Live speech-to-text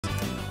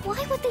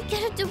Why would they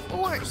get a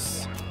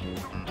divorce?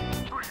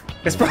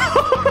 It's,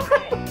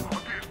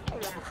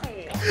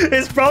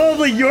 it's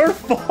probably your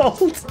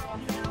fault.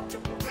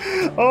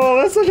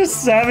 Oh, that's such a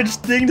savage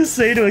thing to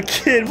say to a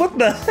kid. What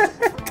the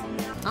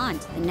heck? On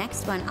to the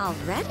next one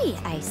already,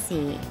 I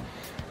see.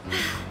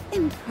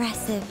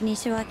 Impressive,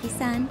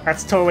 Nishiwaki-san.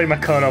 That's totally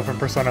Makoto from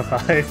Persona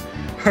 5.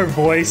 Her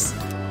voice.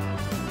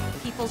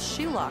 People's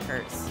shoe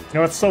lockers. You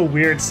know, it's so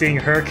weird seeing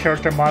her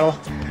character model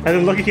and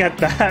then looking at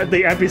that,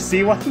 the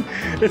NPC one.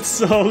 It's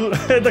so...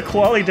 the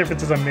quality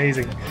difference is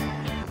amazing.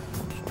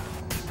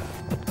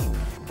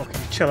 Okay,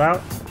 chill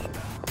out.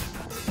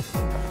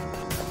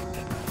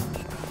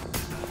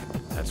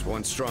 That's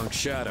one strong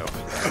shadow.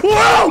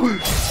 Whoa!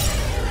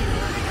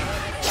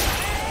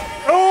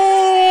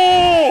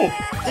 Oh!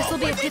 This will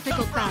be a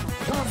difficult battle.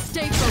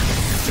 Stay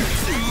focused.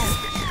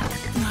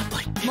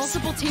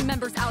 Multiple team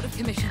members out of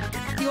commission.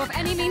 Do you have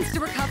any means to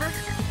recover?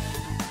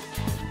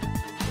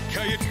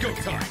 Okay, it's go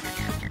time.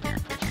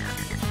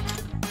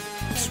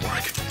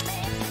 Swag.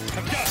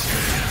 I've got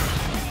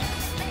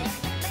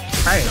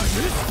Hey.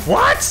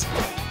 What?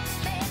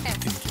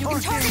 You can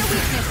target a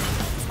weakness.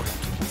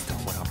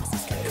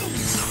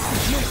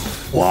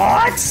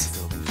 What?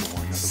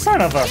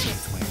 Son of a...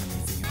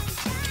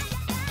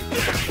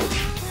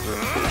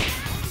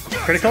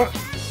 Critical?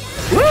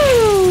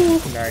 Woo!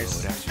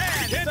 Nice.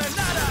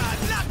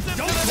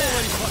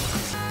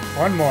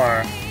 One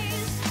more.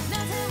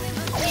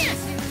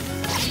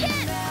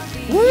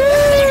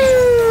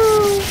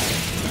 Woo!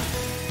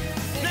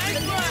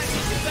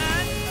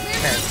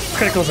 Man,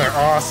 criticals are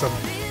awesome.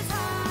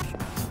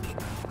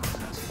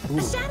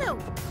 The shadow.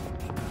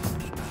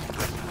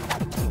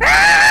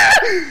 Ah!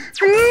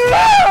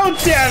 No!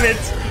 Damn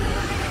it!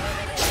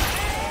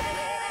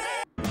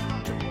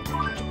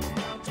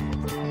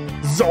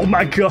 Oh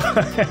my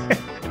god!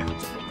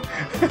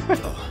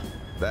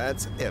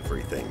 That's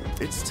everything.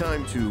 It's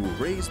time to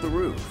raise the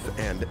roof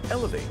and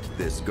elevate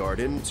this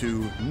garden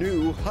to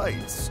new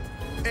heights.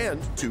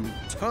 And to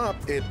top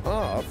it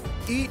off,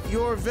 eat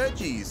your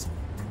veggies.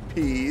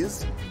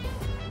 Peas.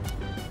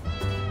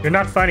 You're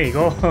not funny.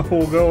 Go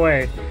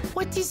away.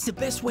 What is the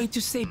best way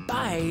to say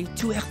bye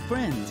to a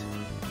friend?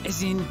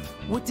 As in,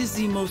 what is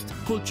the most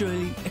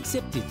culturally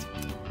accepted?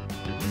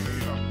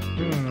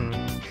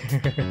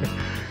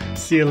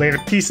 See you later.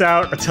 Peace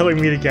out. Until we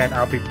meet again.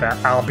 I'll be back.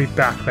 I'll be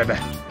back, baby.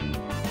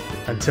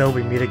 Until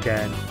we meet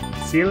again.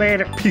 See you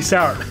later. Peace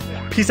out.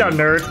 Peace out,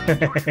 nerd.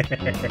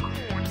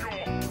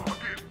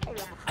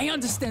 I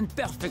understand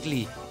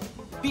perfectly.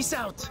 Peace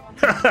out.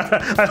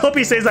 I hope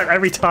he says that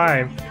every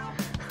time.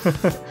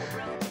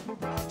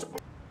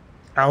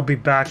 I'll be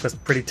back. That's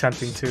pretty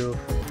tempting too.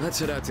 Let's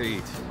head out to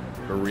eat.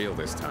 For real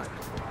this time.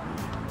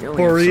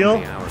 For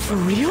real? For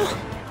real?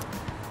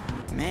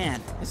 Man,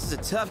 this is a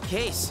tough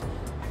case.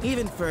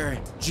 Even for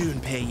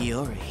Junpei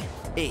Iori,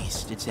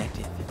 ace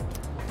detective.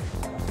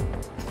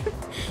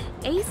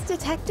 Ace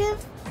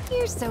detective?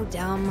 You're so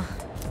dumb.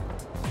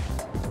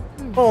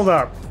 Hold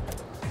up.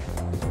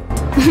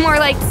 More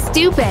like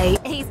Stupe.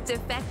 Ace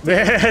defective.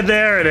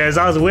 There it is.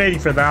 I was waiting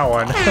for that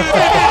one. Where'd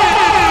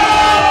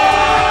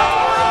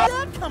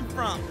that come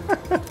from?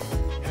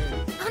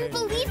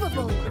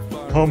 Unbelievable.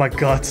 Oh my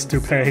god,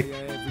 Stupe.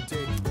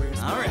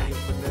 Alright.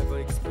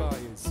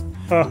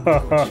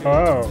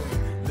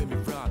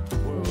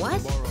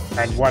 What?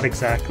 And what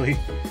exactly?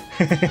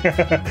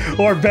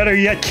 Or better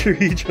yet,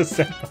 Kirijo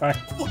Senpai.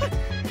 What?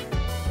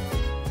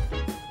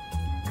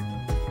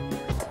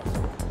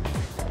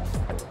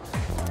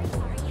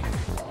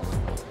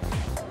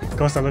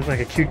 Ghost, I look like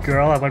a cute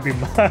girl. I want to be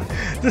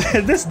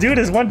This dude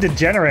is one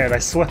degenerate, I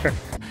swear.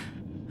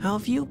 How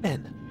have you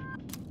been?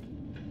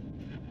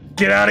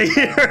 Get out of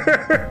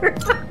here!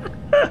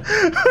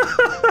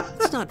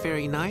 It's not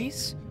very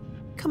nice.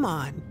 Come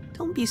on,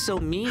 don't be so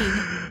mean.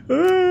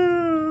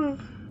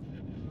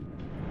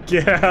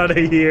 Get out of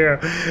here.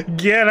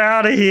 Get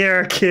out of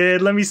here,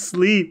 kid. Let me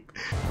sleep.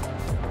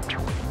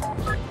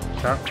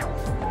 Oh.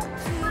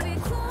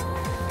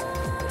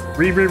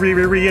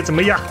 It's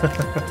me.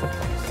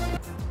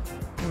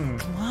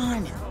 Come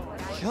on,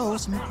 show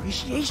some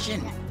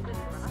appreciation.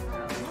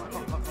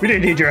 We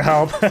didn't need your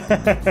help.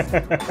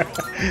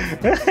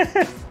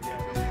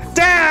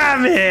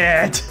 Damn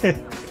it!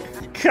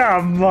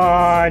 Come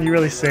on, you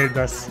really saved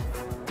us.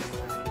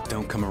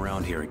 Don't come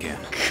around here again.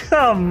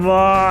 Come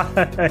on.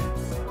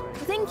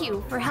 Thank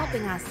you for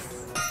helping us.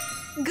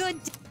 Good.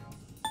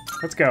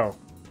 Let's go.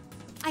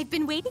 I've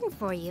been waiting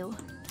for you.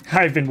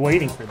 I've been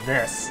waiting for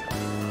this.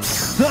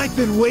 I've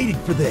been waiting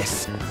for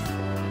this.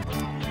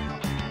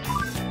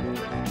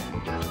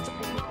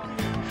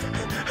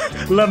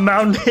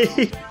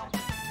 Lemonade.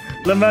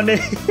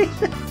 Lemonade.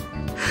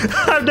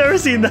 I've never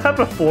seen that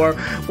before.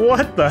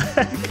 What the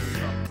heck?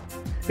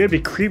 It'd be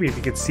creepy if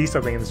you could see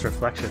something in this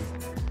reflection.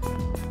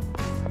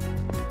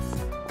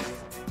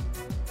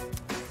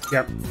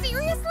 Yep.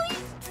 Seriously?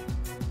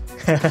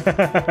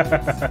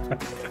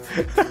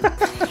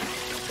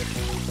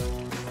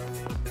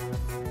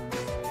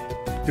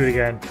 Do it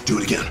again. Do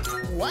it again.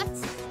 What?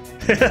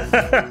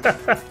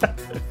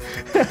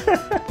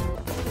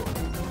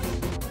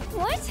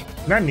 What?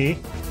 What? Not me.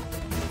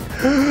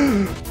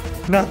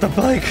 Not the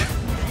bike.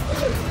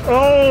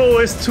 Oh,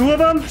 it's two of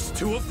them?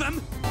 Two of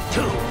them?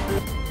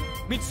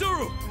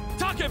 Mitsuru!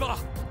 Takeba!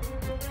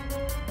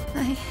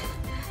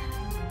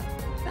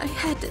 I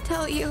had to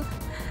tell you.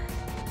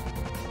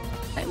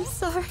 I'm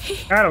sorry.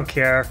 I don't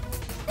care.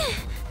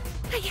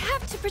 I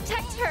have to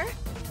protect her.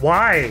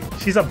 Why?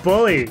 She's a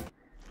bully.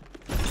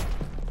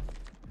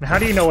 How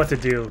do you know what to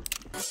do?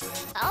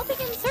 I'll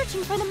begin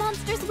searching for the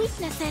monster's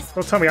weaknesses.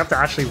 Don't tell me I have to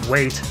actually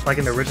wait, like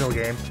in the original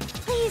game.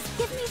 Please,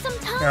 give me some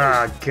time.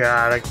 Oh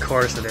god, of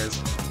course it is.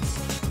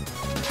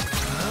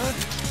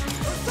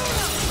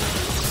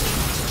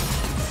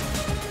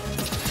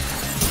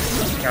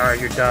 Alright,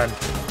 you're done.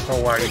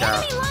 Don't worry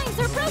now. Enemy lines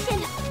are broken.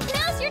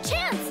 Now's your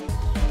chance.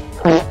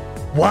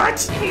 What?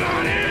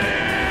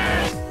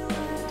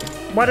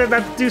 Why did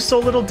that do so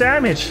little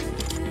damage?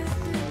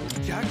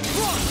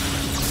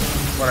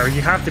 Whatever,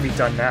 you have to be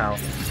done now.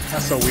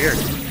 That's so weird.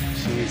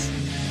 Jeez.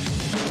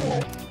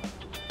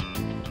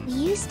 We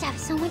used to have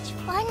so much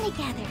fun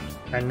together.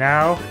 And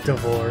now,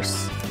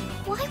 divorce.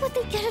 Why would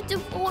they get a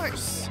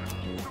divorce?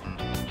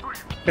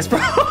 It's,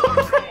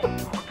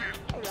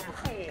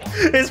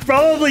 it's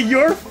probably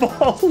your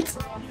fault.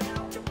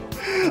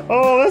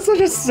 Oh, that's such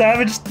a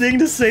savage thing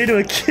to say to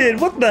a kid.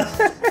 What the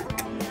heck?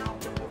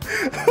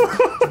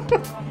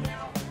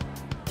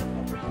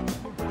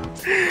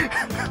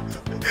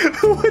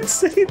 Who would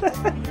say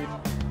that?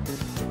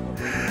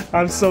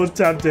 I'm so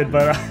tempted,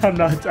 but I'm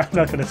not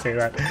gonna say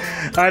that.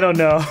 I don't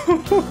know.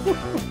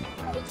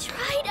 I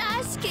tried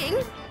asking.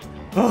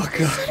 Oh I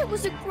god. said it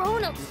was a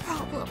grown-up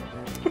problem.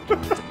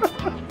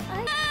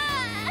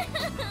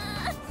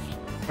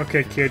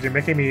 Okay, kid, you're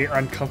making me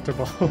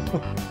uncomfortable.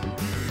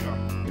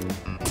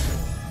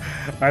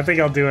 I think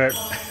I'll do it.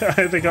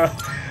 I think I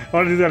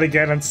want to do that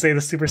again and say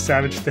the super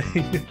savage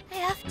thing. I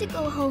have to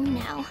go home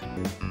now.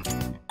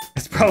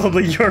 It's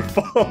probably your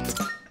fault.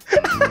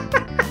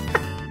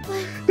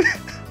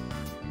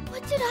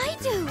 What did I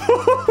do?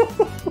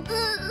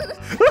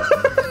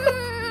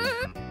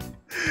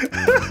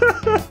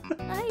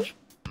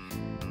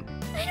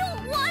 I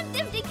don't want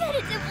them to get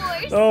a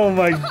divorce. Oh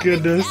my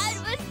goodness.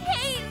 Dad must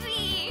hate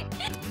me.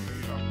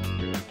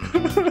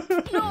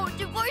 No,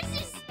 divorce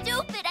is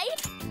stupid.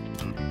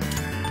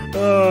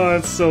 Oh,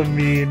 that's so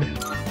mean.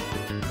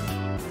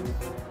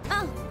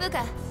 Oh,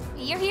 Fuka,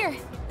 you're here.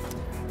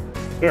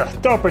 Ugh,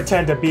 don't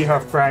pretend to be her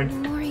friend.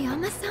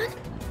 Moriyama-san?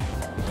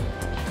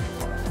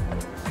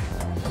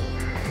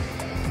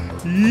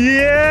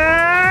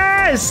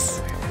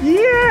 Yes!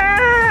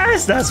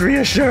 Yes! That's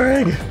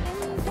reassuring.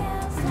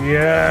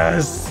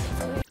 Yes.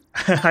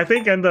 I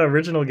think in the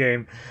original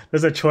game,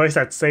 there's a choice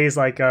that says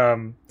like,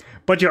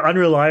 but you're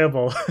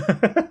unreliable.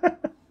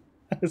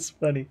 It's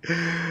funny.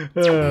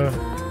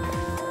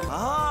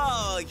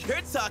 Oh,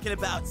 you're talking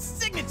about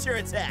signature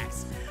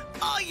attacks.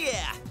 Oh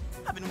yeah,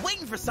 I've been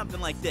waiting for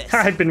something like this.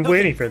 I've been Okay,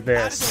 waiting for how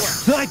this.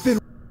 does it work? I've been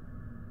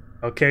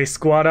Okay,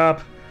 squat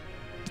up.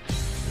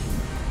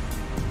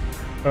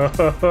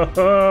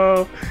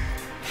 Oh,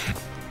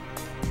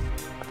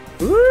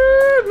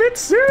 Woo,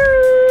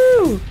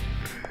 Mitsu!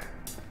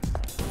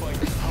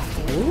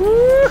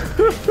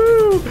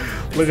 Woo!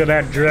 Look at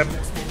that drip.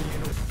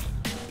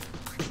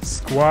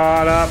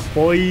 Squat up,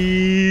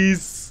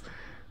 boys.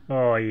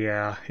 Oh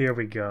yeah, here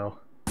we go.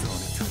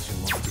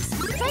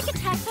 Strike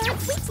attacks are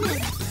its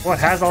weakness. What,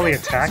 has all the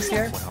attacks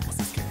here?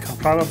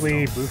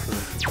 Probably Bufu.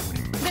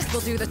 This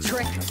will do the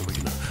trick.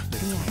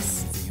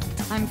 Yes,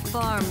 I'm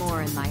far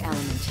more in my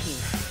element here.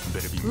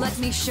 Let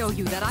me show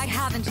you that I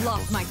haven't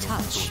lost my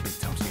touch.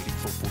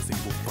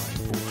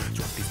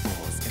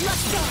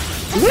 Let's go!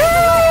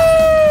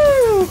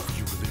 Woo!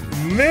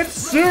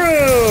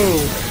 Mitsuru!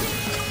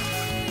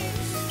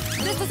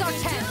 This is our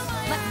chance.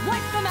 Let's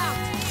wipe them out.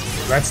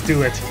 Let's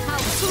do it. I'll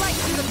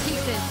slice you to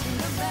pieces.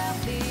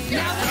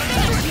 Now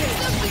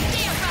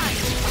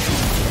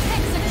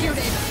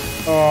executed.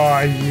 Oh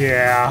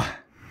yeah.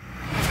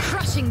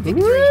 Crushing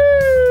victory.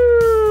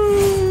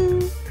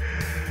 Woo!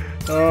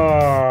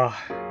 Oh.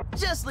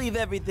 Just leave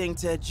everything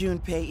to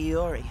Junpei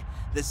Iori,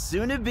 the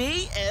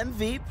soon-to-be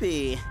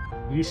MVP.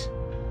 Yeesh.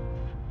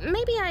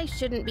 Maybe I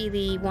shouldn't be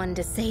the one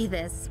to say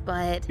this,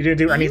 but You didn't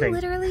do anything. You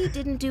literally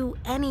didn't do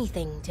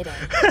anything today.